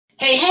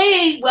Hey,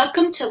 hey,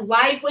 welcome to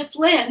Live with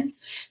Lynn.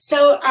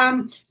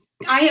 I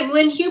am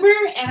Lynn Huber,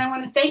 and I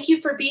want to thank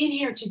you for being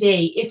here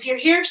today. If you're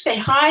here, say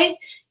hi.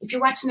 If you're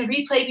watching the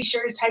replay, be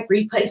sure to type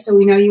replay so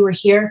we know you were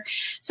here.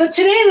 So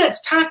today,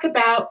 let's talk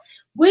about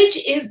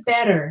which is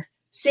better,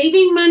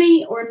 saving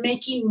money or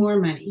making more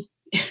money?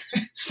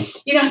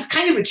 It's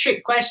kind of a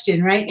trick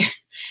question, right?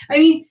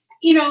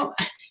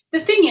 The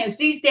thing is,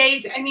 these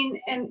days,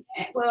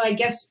 I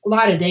guess a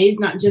lot of days,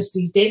 not just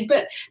these days,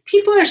 but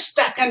people are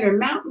stuck under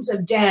mountains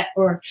of debt,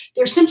 or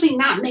they're simply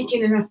not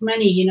making enough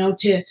money,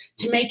 to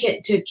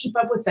keep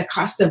up with the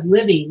cost of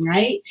living,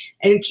 right?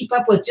 And to keep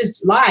up with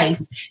just life.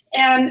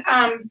 And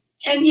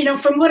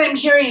from what I'm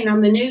hearing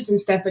on the news and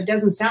stuff, it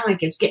doesn't sound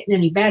like it's getting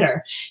any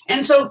better.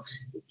 And so,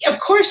 of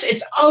course,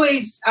 it's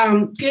always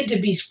good to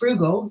be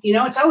frugal.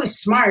 It's always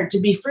smart to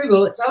be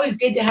frugal. It's always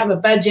good to have a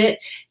budget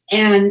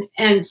and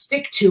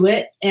stick to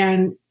it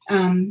and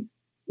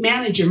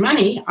manage your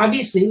money.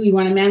 Obviously, we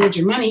want to manage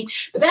your money,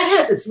 but that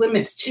has its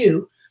limits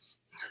too.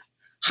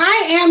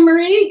 Hi,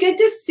 Anne-Marie. Good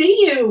to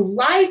see you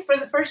live for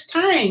the first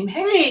time.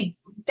 Hey,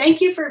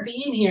 thank you for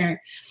being here.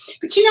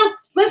 But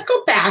let's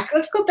go back.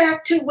 Let's go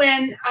back to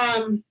when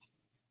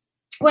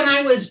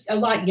I was a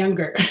lot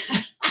younger.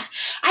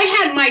 I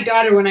had my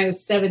daughter when I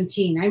was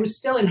 17. I was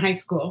still in high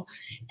school,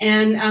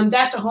 and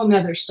that's a whole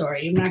nother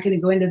story. I'm not going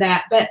to go into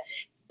that, but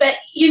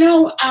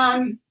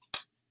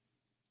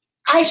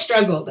I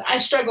struggled. I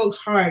struggled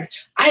hard.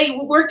 I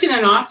worked in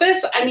an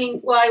office. I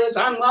was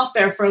on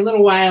welfare for a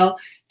little while.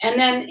 And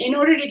then in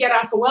order to get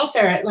off of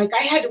welfare,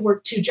 I had to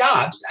work 2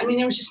 jobs.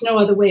 There was just no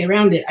other way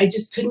around it. I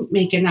just couldn't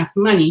make enough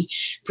money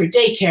for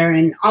daycare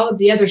and all of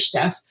the other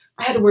stuff.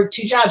 I had to work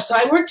 2 jobs. So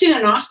I worked in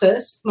an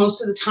office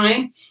most of the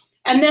time.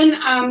 And then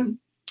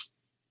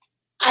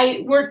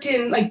I worked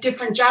in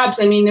different jobs.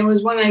 There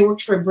was one I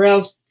worked for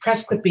Braille's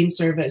press clipping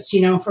service,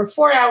 for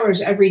 4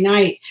 hours every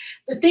night.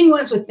 The thing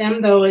was with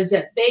them, though, is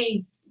that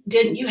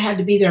you had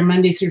to be there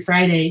Monday through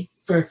Friday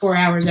for 4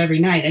 hours every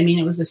night.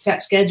 It was a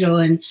set schedule.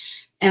 And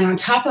on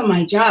top of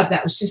my job,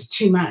 that was just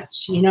too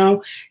much,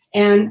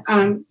 And,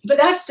 but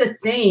that's the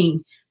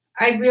thing.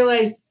 I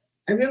realized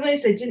I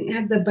didn't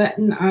have the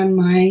button on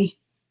my,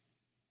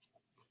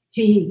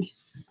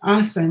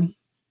 awesome.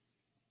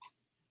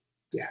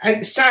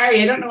 I'm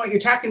sorry, I don't know what you're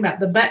talking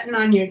about. The button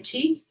on your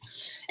T?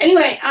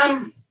 Anyway,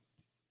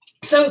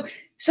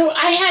 so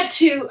I had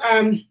to,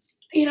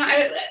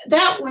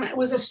 that one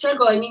was a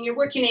struggle. You're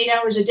working 8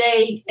 hours a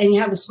day and you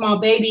have a small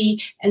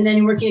baby, and then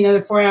you're working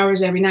another 4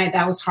 hours every night.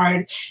 That was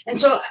hard. And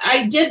so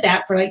I did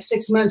that for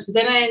 6 months, but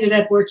then I ended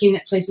up working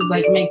at places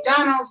like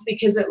McDonald's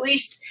because at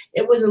least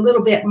it was a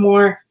little bit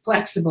more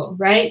flexible,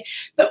 right?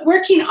 But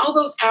working all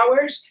those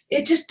hours,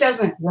 it just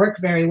doesn't work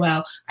very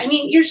well.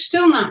 You're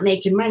still not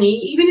making money.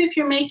 Even if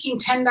you're making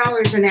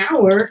 $10 an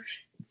hour,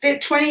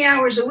 20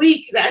 hours a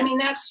week,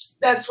 that's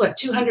what,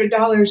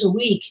 $200 a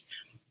week.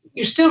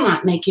 You're still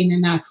not making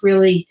enough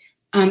really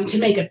to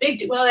make a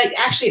big,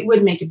 actually it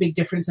would make a big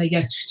difference, I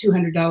guess,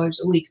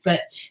 $200 a week,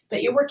 but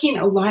you're working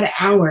a lot of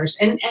hours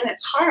and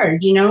it's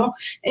hard,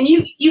 and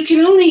you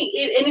can only,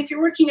 and if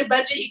you're working a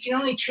budget, you can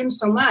only trim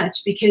so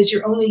much because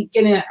you're only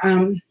gonna,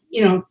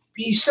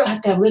 you still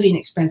have to have living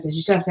expenses.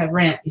 You still have to have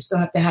rent. You still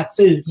have to have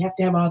food. You have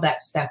to have all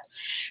that stuff.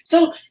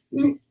 So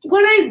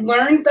what I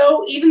learned,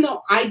 though, even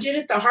though I did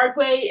it the hard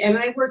way and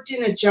I worked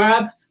in a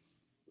job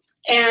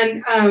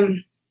and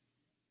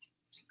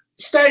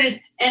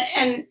started,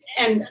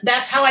 and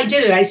that's how I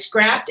did it. I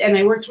scrapped and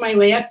I worked my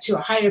way up to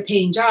a higher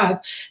paying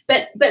job.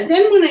 But then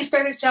when I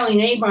started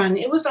selling Avon,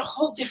 it was a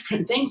whole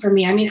different thing for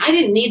me. I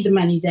didn't need the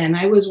money then.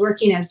 I was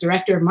working as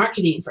director of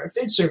marketing for a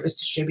food service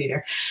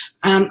distributor.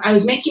 I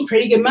was making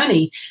pretty good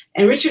money,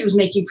 and Richard was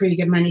making pretty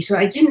good money. So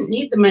I didn't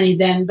need the money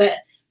then. But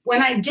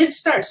when I did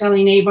start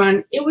selling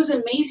Avon, it was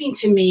amazing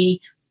to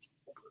me.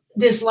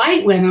 This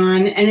light went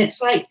on, and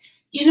it's like,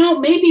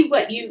 maybe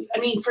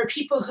for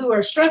people who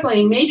are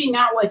struggling, maybe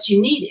not what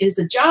you need is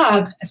a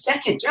job, a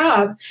second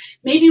job.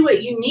 Maybe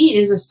what you need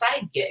is a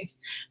side gig.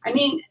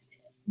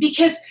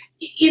 Because,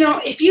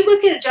 if you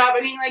look at a job,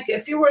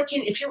 if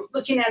you're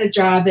looking at a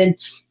job and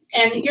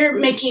you're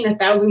making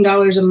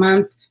 $1,000 a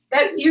month,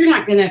 that you're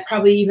not going to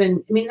probably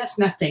even, that's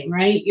nothing,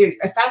 right? You're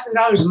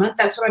 $1,000 a month.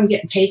 That's what I'm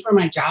getting paid for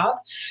my job.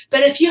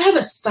 But if you have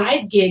a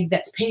side gig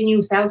that's paying you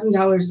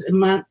 $1,000 a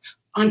month,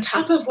 on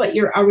top of what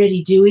you're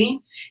already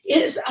doing,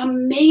 it is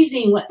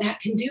amazing what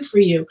that can do for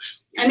you.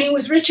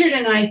 With Richard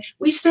and I,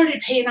 we started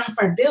paying off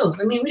our bills.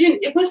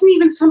 It wasn't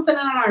even something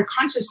on our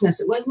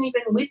consciousness. It wasn't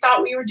even, we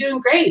thought we were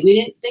doing great. We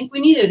didn't think we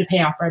needed to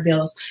pay off our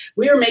bills.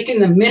 We were making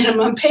the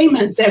minimum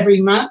payments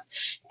every month.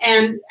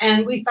 And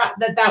we thought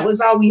that was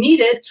all we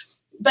needed.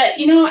 But,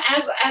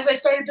 as I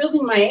started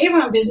building my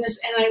Avon business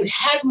and I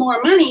had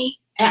more money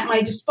at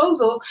my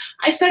disposal,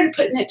 I started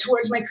putting it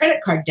towards my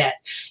credit card debt.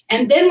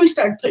 And then we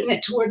started putting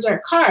it towards our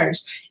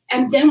cars.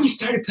 And then we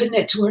started putting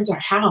it towards our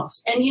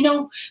house. And,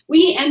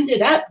 we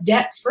ended up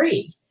debt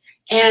free.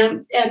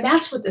 And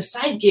that's what the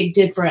side gig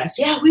did for us.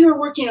 Yeah, we were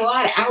working a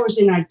lot of hours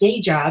in our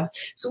day job,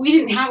 so we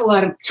didn't have a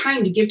lot of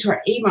time to give to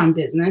our Avon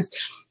business.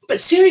 But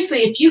seriously,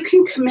 if you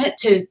can commit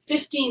to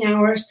 15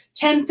 hours,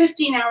 10,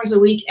 15 hours a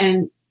week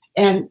and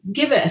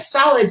give it a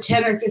solid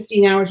 10 or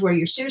 15 hours where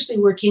you're seriously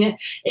working it.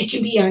 It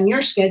can be on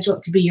your schedule.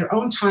 It could be your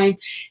own time.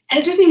 And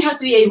it doesn't even have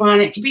to be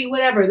Avon. It could be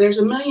whatever. There's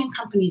a million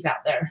companies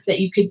out there that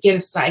you could get a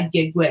side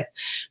gig with.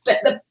 But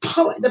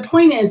the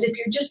point is, if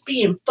you're just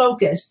being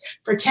focused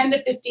for 10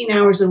 to 15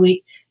 hours a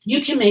week,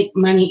 you can make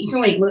money. You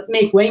can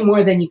make way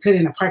more than you could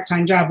in a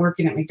part-time job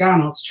working at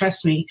McDonald's,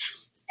 trust me.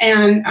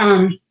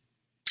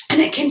 And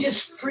it can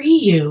just free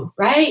you,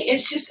 right?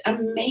 It's just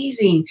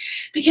amazing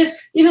because,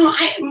 you know,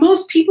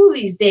 most people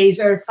these days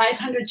are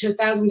 $500 to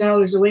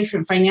 $1,000 away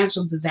from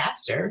financial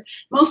disaster.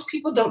 Most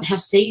people don't have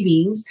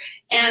savings,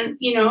 and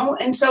you know,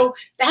 and so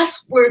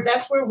that's where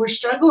we're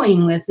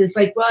struggling with. It's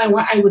like,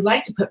 well, I would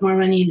like to put more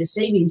money into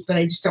savings, but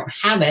I just don't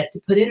have it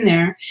to put in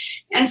there,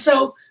 and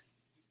so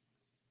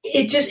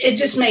it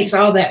just makes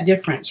all that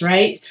difference,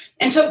 right?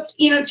 And so,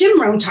 you know, Jim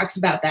Rohn talks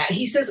about that.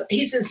 He says,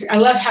 I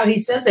love how he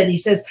says it. He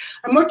says,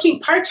 I'm working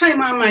part-time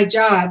on my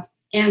job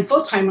and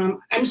full-time on,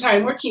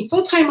 I'm working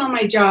full-time on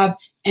my job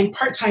and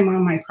part-time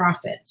on my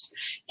profits.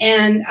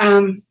 And,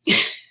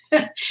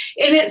 and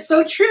it's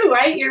so true,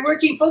 right? You're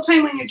working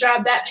full-time on your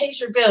job, that pays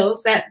your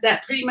bills,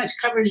 that pretty much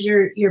covers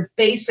your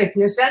basic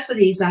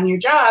necessities on your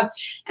job,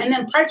 and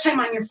then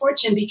part-time on your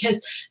fortune,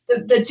 because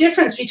the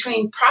difference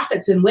between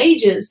profits and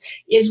wages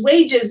is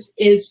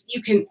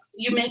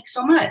you make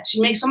so much.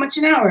 You make so much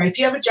an hour. If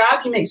you have a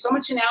job, you make so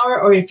much an hour,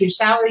 or if your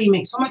salary, you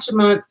make so much a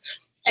month,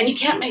 and you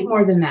can't make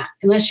more than that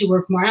unless you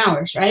work more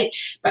hours, right?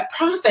 But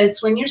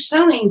profits, when you're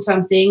selling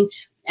something,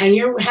 and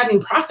you're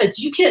having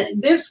profits,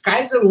 this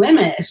sky's the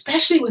limit,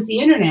 especially with the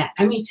internet.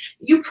 I mean,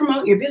 you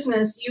promote your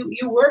business,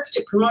 you work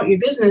to promote your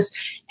business,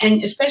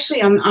 and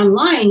especially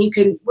online, you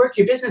can work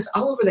your business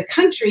all over the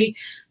country.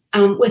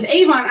 With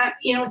Avon,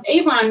 with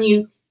Avon,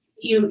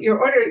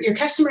 your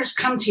customers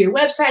come to your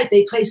website,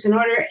 they place an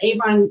order,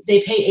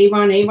 they pay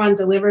Avon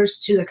delivers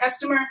to the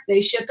customer, they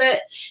ship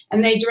it,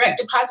 and they direct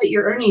deposit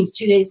your earnings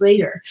 2 days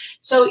later.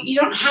 So you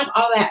don't have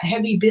all that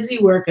heavy busy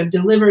work of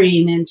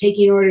delivering and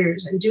taking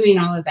orders and doing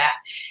all of that.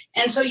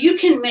 And so you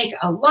can make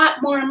a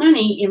lot more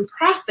money in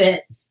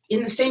profit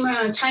in the same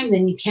amount of time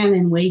than you can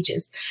in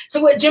wages.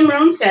 So what Jim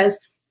Rohn says,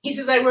 he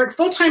says, I work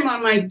full-time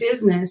on my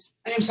business.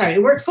 I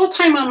work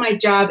full-time on my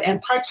job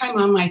and part-time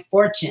on my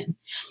fortune.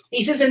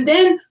 He says, and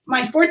then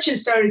my fortune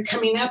started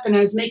coming up and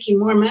I was making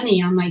more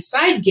money on my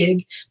side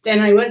gig than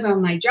I was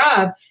on my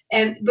job.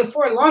 And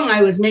before long,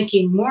 I was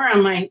making more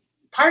on my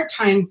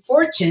part-time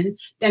fortune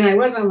than I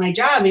was on my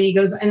job. And he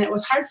goes, and it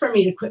was hard for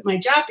me to quit my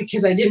job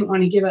because I didn't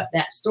want to give up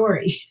that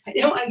story. I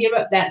didn't want to give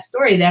up that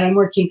story that I'm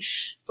working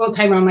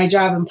full-time on my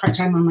job and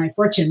part-time on my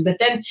fortune. But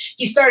then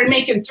he started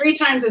making 3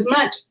 times as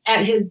much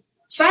at his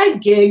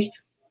side gig,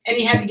 and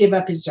he had to give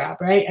up his job,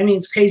 right? I mean,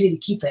 it's crazy to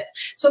keep it.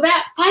 So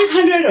that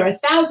 500 or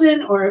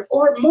 1,000 or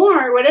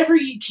more, whatever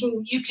you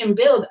can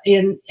build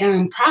in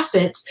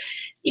profits,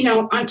 you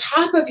know, on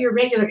top of your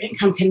regular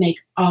income can make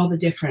all the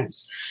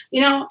difference.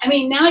 You know, I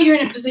mean, now you're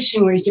in a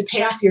position where you can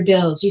pay off your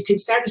bills. You can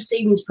start a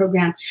savings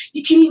program.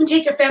 You can even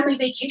take a family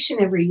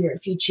vacation every year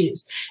if you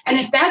choose. And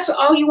if that's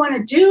all you want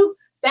to do,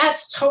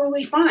 that's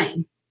totally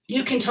fine.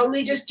 You can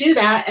totally just do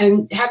that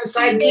and have a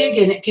side gig,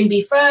 and it can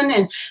be fun.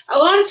 And a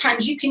lot of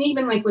times you can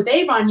even, like with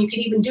Avon, you can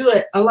even do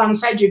it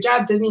alongside your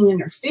job. It doesn't even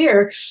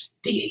interfere,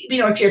 you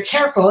know, if you're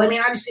careful. I mean,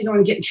 obviously you don't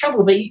want to get in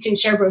trouble, but you can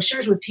share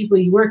brochures with people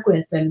you work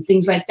with and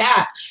things like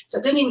that. So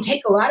it doesn't even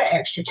take a lot of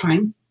extra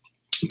time.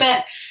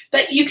 But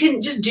you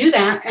can just do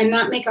that and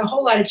not make a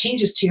whole lot of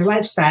changes to your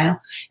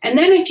lifestyle. And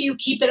then if you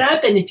keep it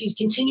up and if you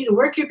continue to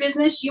work your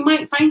business, you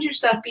might find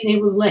yourself being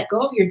able to let go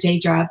of your day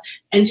job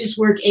and just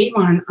work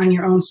Avon on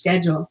your own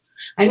schedule.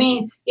 I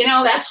mean, you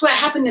know, that's what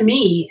happened to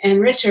me and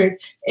Richard.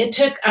 It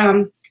took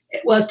a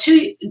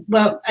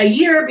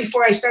year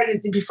before I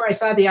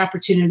saw the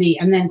opportunity,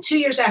 and then 2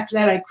 years after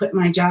that I quit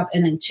my job,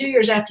 and then 2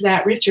 years after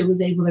that Richard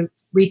was able to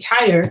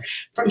retire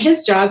from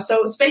his job. So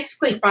it was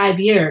basically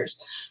 5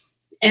 years.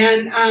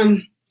 And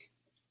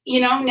you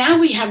know, now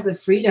we have the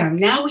freedom.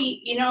 Now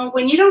you know,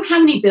 when you don't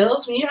have any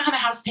bills, when you don't have a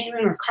house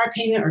payment or car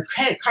payment or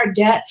credit card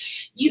debt,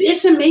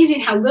 it's amazing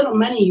how little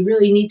money you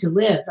really need to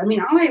live. I mean,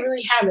 all I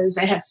really have is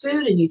I have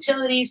food and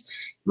utilities,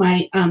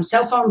 my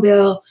cell phone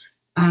bill,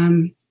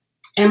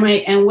 and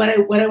what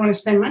I want to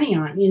spend money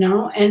on, you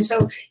know. And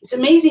so it's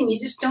amazing. You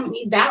just don't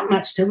need that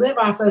much to live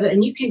off of,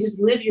 and you can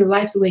just live your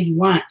life the way you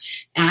want.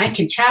 And I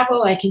can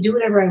travel, I can do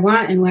whatever I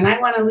want, and when I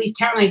want to leave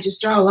town, I just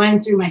draw a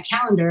line through my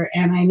calendar,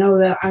 and I know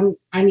that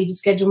I need to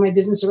schedule my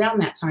business around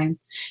that time,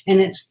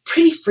 and it's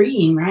pretty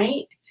freeing,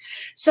 right?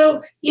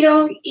 So, you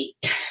know,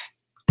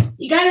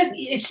 you gotta.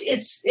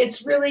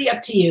 It's really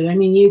up to you. I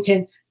mean, you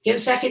can get a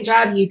second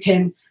job, you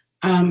can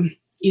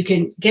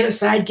get a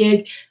side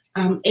gig.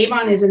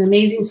 Avon is an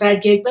amazing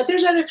side gig, but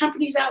there's other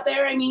companies out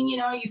there. I mean, you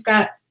know, you've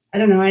got, I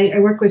don't know, I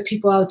work with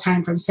people all the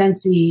time from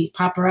Scentsy,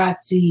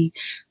 Paparazzi,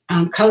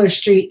 Color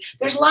Street.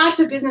 There's lots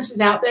of businesses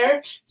out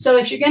there. So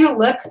if you're going to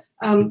look,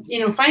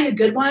 you know, find a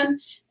good one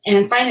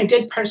and find a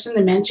good person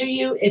to mentor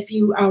you. If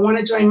you want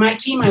to join my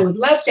team, I would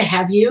love to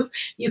have you.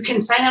 You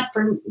can sign up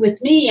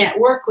with me at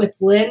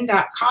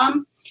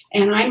workwithlynn.com,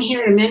 and I'm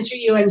here to mentor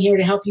you. I'm here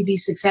to help you be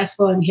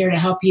successful. I'm here to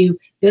help you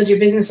build your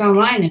business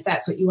online if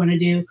that's what you want to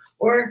do,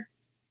 or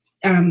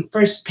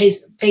first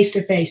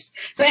face-to-face.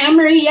 So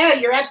Anne-Marie, yeah,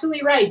 you're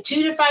absolutely right.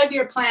 2 to 5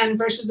 year plan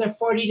versus a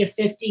 40 to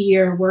 50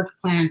 year work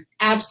plan.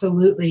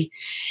 Absolutely.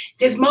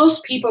 Because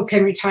most people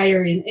can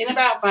retire in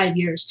about 5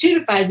 years, 2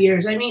 to 5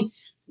 years. I mean,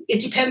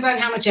 it depends on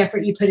how much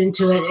effort you put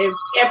into it.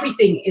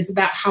 Everything is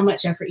about how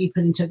much effort you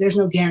put into it. There's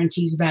no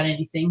guarantees about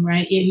anything,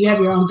 right? You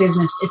have your own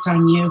business. It's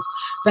on you.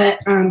 But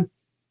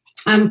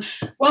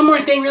one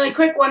more thing really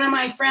quick. One of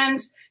my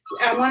friends,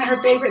 one of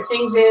her favorite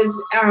things is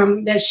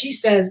that she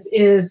says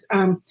is,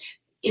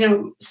 you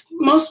know,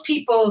 most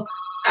people,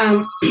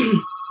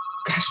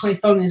 gosh, my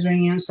phone is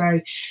ringing, I'm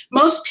sorry.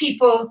 Most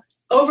people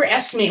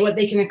overestimate what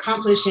they can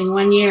accomplish in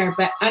 1 year,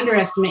 but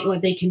underestimate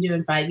what they can do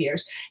in 5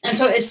 years. And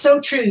so it's so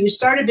true. You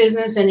start a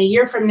business and a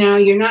year from now,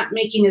 you're not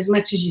making as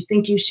much as you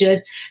think you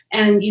should,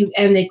 and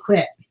they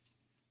quit.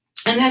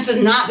 And this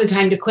is not the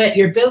time to quit.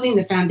 You're building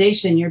the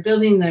foundation. You're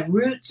building the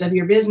roots of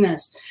your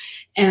business.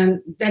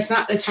 And that's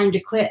not the time to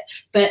quit.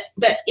 But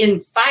in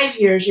 5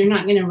 years, you're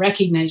not going to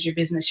recognize your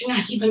business. You're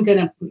not even going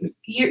to,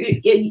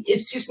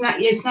 it's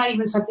not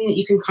even something that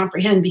you can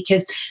comprehend,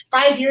 because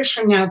 5 years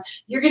from now,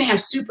 you're going to have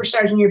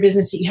superstars in your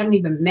business that you haven't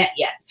even met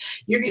yet.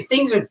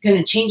 Things are going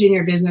to change in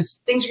your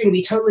business. Things are going to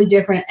be totally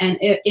different. And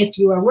if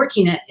you are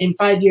working it in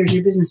 5 years,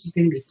 your business is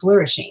going to be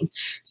flourishing.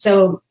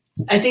 So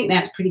I think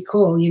that's pretty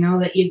cool, you know,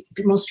 that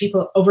most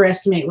people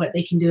overestimate what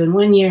they can do in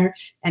 1 year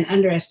and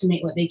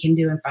underestimate what they can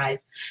do in 5.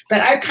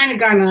 But I've kind of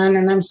gone on,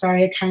 and I'm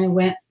sorry, I kind of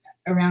went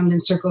around in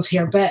circles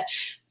here. But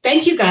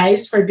thank you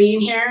guys for being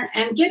here,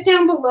 and get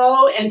down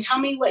below and tell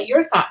me what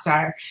your thoughts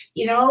are.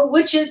 You know,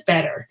 which is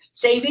better,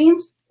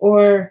 savings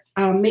or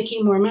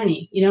making more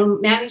money? You know,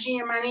 managing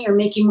your money or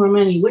making more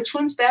money? Which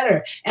one's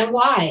better, and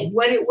why?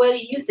 What do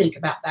you think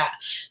about that?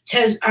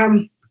 Because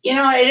you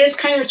know, it is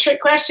kind of a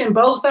trick question.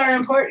 Both are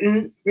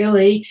important,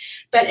 really.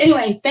 But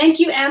anyway, thank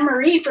you,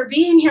 Anne-Marie, for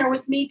being here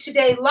with me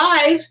today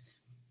live.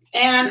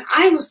 And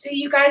I will see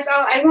you guys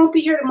all. I won't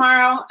be here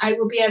tomorrow. I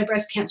will be at a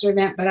breast cancer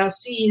event, but I'll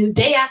see you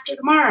day after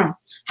tomorrow.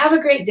 Have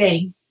a great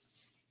day.